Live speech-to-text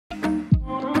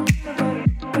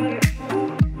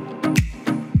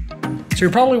So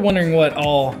you're probably wondering what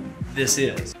all this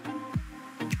is.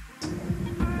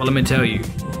 Well, let me tell you. A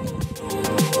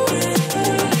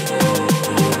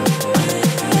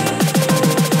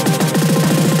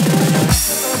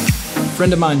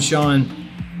friend of mine, Sean,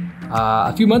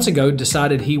 a few months ago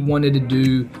decided he wanted to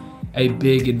do a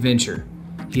big adventure.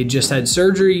 He had just had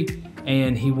surgery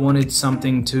and he wanted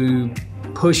something to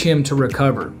push him to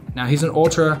recover. Now he's an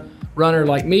ultra runner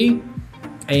like me,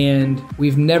 and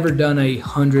we've never done a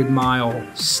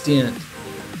 100-mile stint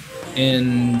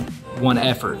in one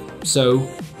effort. So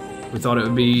we thought it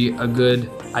would be a good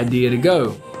idea to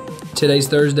go. Today's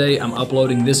Thursday, I'm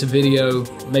uploading this video,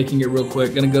 making it real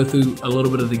quick. Gonna go through a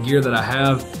little bit of the gear that I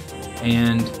have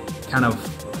and kind of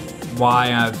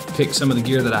why I've picked some of the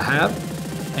gear that I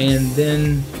have. And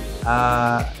then,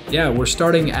 yeah, we're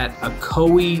starting at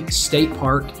Ocoee State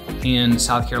Park in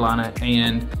South Carolina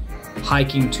and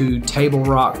hiking to Table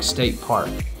Rock State Park.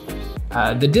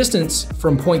 The distance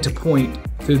from point to point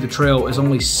through the trail is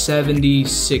only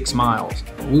 76 miles.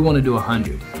 We want to do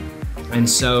 100. And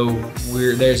so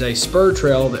there's a spur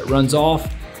trail that runs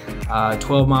off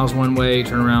 12 miles one way,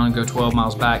 turn around and go 12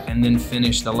 miles back, and then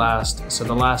finish the last. So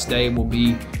the last day will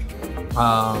be,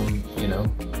 you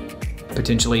know,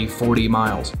 potentially 40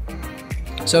 miles.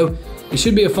 So it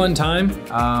should be a fun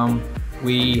time.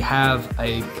 We have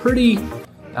a pretty,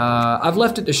 I've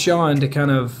left it to Sean to kind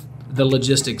of the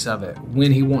logistics of it,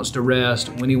 when he wants to rest,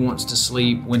 when he wants to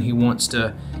sleep, when he wants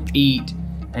to eat,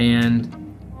 and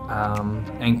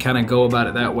kind of go about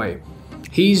it that way.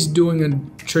 He's doing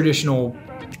a traditional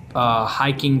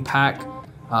hiking pack,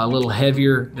 a little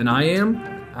heavier than I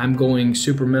am. I'm going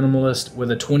super minimalist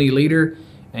with a 20 liter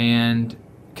and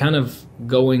kind of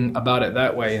going about it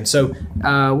that way. And so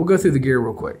we'll go through the gear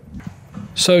real quick.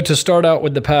 So to start out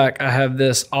with the pack, I have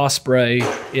this Osprey.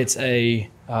 It's a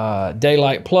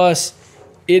Daylight Plus.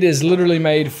 It is literally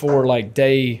made for like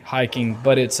day hiking,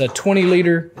 but it's a 20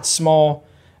 liter, it's small.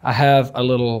 I have a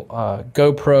little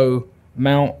GoPro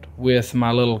mount with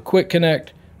my little quick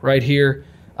connect right here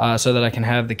so that I can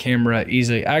have the camera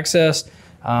easily accessed.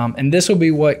 And this will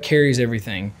be what carries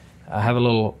everything. I have a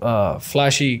little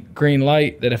flashy green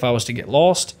light that if I was to get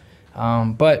lost,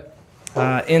 but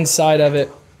inside of it,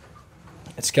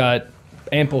 it's got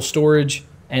ample storage.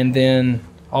 And then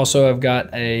also I've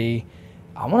got I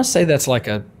want to say that's like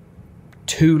a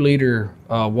 2 liter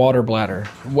water bladder,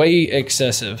 way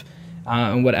excessive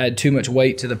and would add too much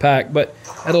weight to the pack, but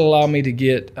it'll allow me to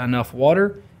get enough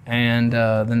water, and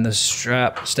then the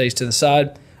strap stays to the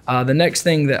side. The next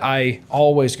thing that I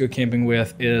always go camping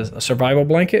with is a survival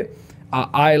blanket.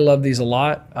 I love these a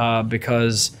lot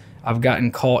because I've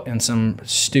gotten caught in some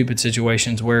stupid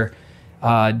situations where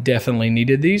I definitely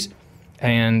needed these.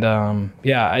 And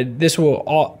yeah, this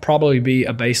will probably be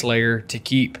a base layer to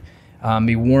keep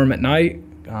me warm at night.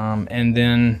 And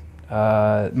then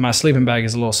my sleeping bag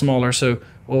is a little smaller, so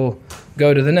we'll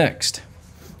go to the next,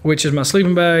 which is my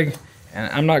sleeping bag.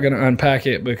 And I'm not gonna unpack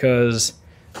it because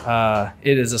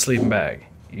it is a sleeping bag.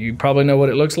 You probably know what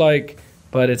it looks like,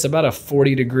 but it's about a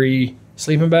 40-degree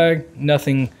sleeping bag,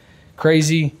 nothing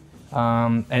crazy,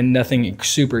 and nothing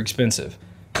super expensive.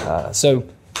 So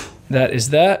that is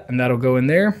that, and that'll go in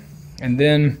there. And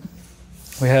then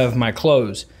we have my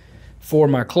clothes. For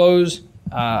my clothes,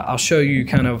 I'll show you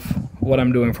kind of what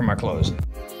I'm doing for my clothes.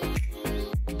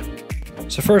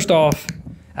 So first off,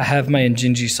 I have my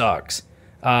Injinji socks.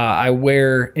 I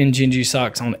wear Injinji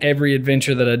socks on every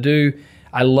adventure that I do.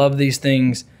 I love these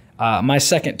things. My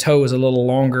second toe is a little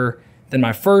longer than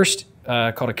my first,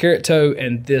 called a carrot toe,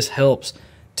 and this helps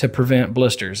to prevent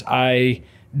blisters. I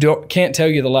can't tell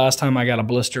you the last time I got a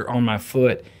blister on my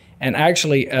foot. And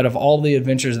actually, out of all the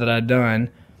adventures that I've done,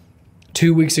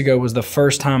 2 weeks ago was the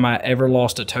first time I ever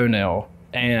lost a toenail.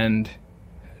 And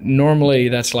normally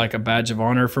that's like a badge of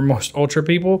honor for most ultra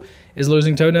people, is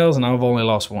losing toenails, and I've only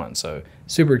lost one. So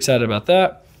super excited about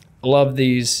that. Love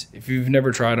these. If you've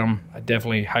never tried them, I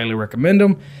definitely highly recommend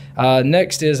them.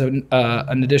 Next is an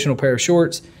additional pair of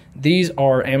shorts. These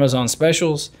are Amazon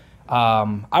specials.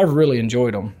 I've really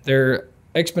enjoyed them. They're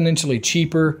exponentially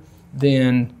cheaper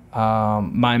than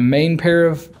my main pair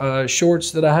of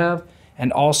shorts that I have,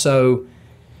 and also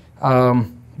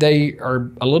they are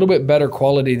a little bit better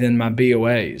quality than my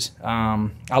BOAs.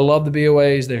 I love the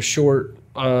BOAs. They're short,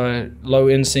 low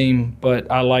inseam,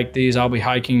 but I like these. I'll be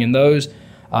hiking in those.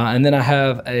 And then I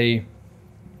have a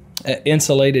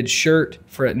insulated shirt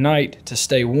for at night to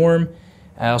stay warm.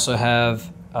 I also have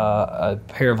a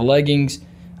pair of leggings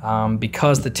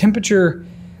because the temperature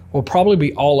will probably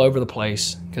be all over the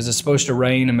place because it's supposed to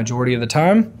rain a majority of the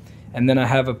time. And then I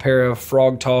have a pair of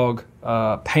Frog Tog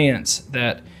pants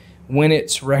that when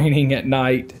it's raining at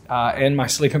night and my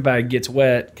sleeping bag gets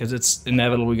wet, because it's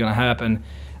inevitably going to happen,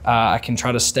 I can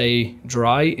try to stay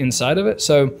dry inside of it.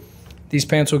 So these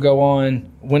pants will go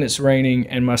on when it's raining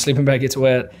and my sleeping bag gets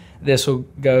wet. This will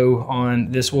go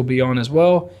on, this will be on as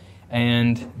well.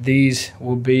 And these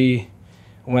will be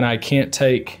when I can't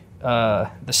take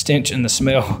the stench and the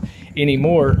smell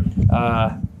anymore.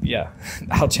 Yeah,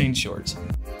 I'll change shorts.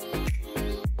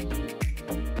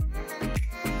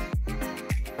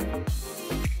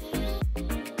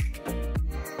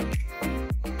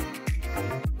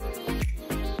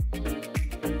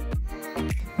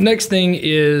 Next thing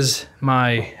is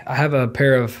I have a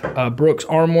pair of Brooks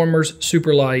arm warmers,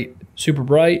 super light, super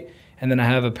bright. And then I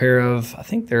have a pair of, I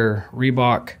think they're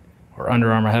Reebok or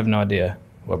Under Armour, I have no idea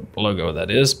what logo that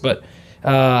is, but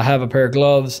I have a pair of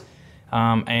gloves,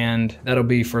 and that'll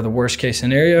be for the worst case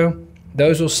scenario.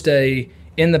 Those will stay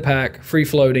in the pack, free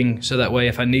floating, so that way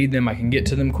if I need them, I can get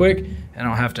to them quick and I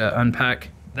don't have to unpack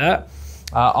that.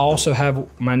 I also have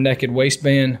my Naked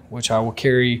waistband, which I will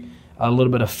carry a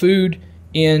little bit of food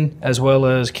in, as well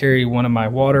as carry one of my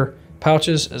water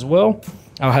pouches as well.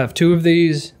 I'll have 2 of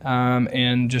these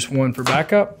and just one for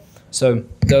backup. So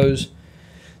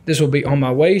this will be on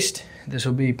my waist. This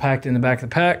will be packed in the back of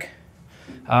the pack.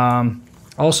 I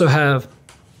also have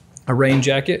a rain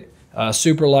jacket,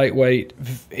 super lightweight,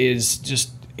 is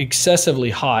just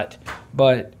excessively hot,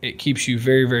 but it keeps you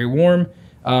very, very warm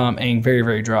and very,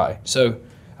 very dry. So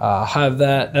I'll have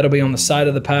that. That'll be on the side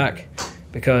of the pack,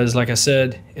 because like I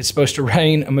said, it's supposed to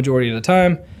rain a majority of the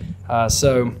time.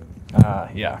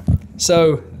 Yeah.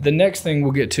 So the next thing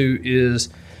we'll get to is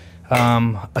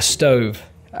a stove.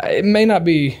 It may not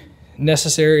be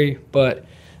necessary, but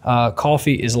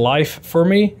coffee is life for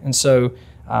me. And so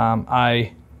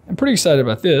I am pretty excited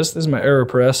about this. This is my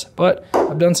AeroPress, but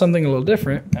I've done something a little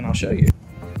different and I'll show you.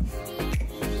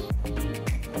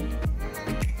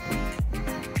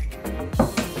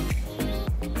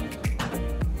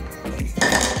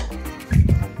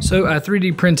 So I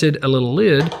 3D printed a little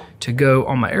lid to go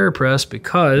on my AeroPress,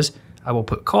 because I will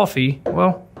put coffee,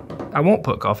 well, I won't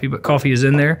put coffee, but coffee is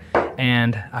in there,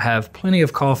 and I have plenty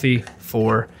of coffee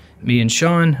for me and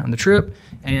Sean on the trip.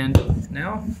 And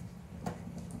now,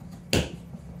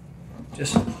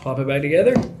 just plop it back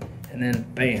together, and then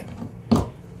bam,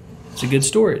 it's a good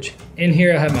storage. In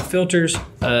here I have my filters,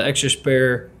 extra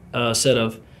spare set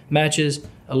of matches,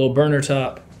 a little burner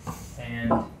top,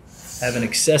 and I have an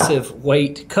excessive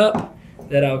weight cup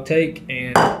that I'll take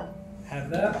and have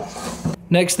that.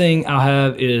 Next thing I'll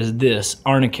have is this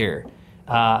Arnicare.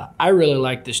 I really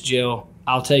like this gel.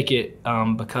 I'll take it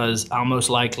because I'll most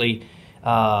likely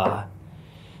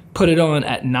put it on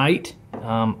at night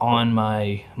on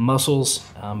my muscles,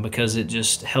 because it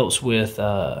just helps with,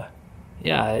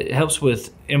 it helps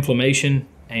with inflammation,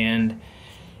 and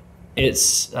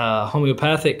it's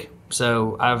homeopathic.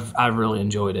 So I've really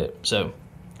enjoyed it. So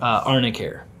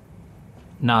Arnicare,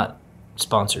 not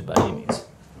sponsored by any means.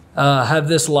 Have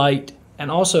this light,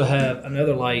 and also have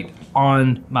another light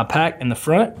on my pack in the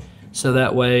front, so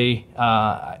that way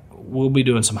we'll be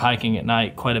doing some hiking at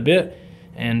night quite a bit,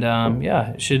 and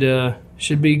yeah, it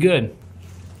should be good.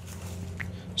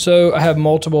 So I have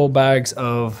multiple bags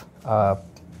of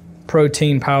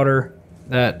protein powder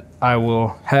that I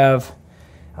will have.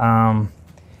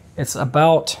 It's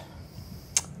about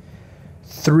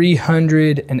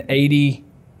 380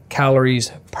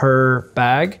 calories per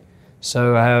bag.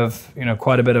 So I have,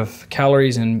 quite a bit of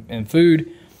calories in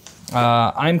food.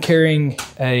 I'm carrying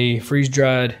a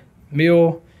freeze-dried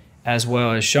meal, as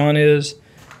well as Sean is.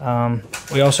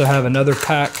 We also have another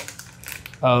pack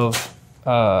of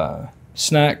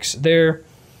snacks there.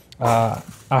 I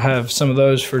have some of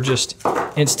those for just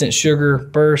instant sugar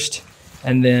burst.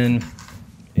 And then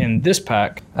in this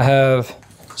pack, I have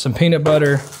some peanut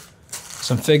butter,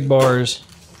 some fig bars,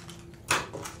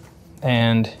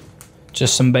 and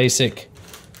just some basic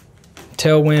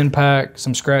Tailwind pack,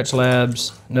 some Scratch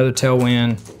Labs, another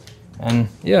Tailwind, and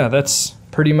yeah, that's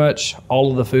pretty much all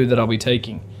of the food that I'll be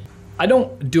taking. I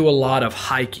don't do a lot of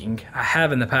hiking. I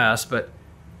have in the past, but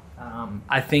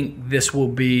I think this will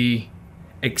be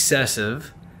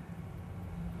excessive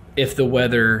if the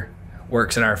weather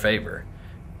works in our favor.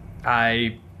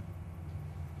 I'm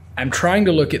trying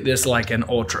to look at this like an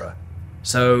ultra.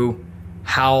 So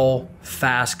how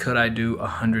fast could I do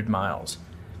 100 miles?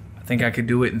 I think I could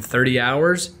do it in 30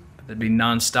 hours, but it'd be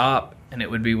nonstop, and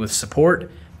it would be with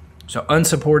support. So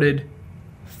unsupported,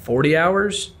 40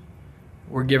 hours.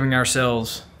 We're giving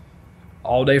ourselves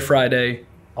all day Friday,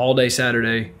 all day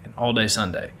Saturday, and all day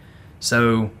Sunday.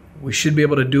 So we should be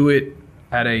able to do it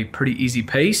at a pretty easy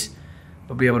pace.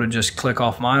 We'll be able to just click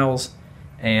off miles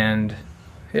and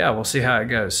yeah, we'll see how it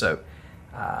goes. So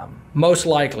most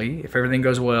likely, if everything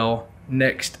goes well,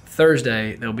 next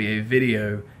Thursday there'll be a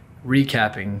video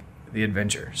recapping the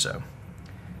adventure. So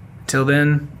until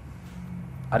then,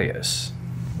 adios.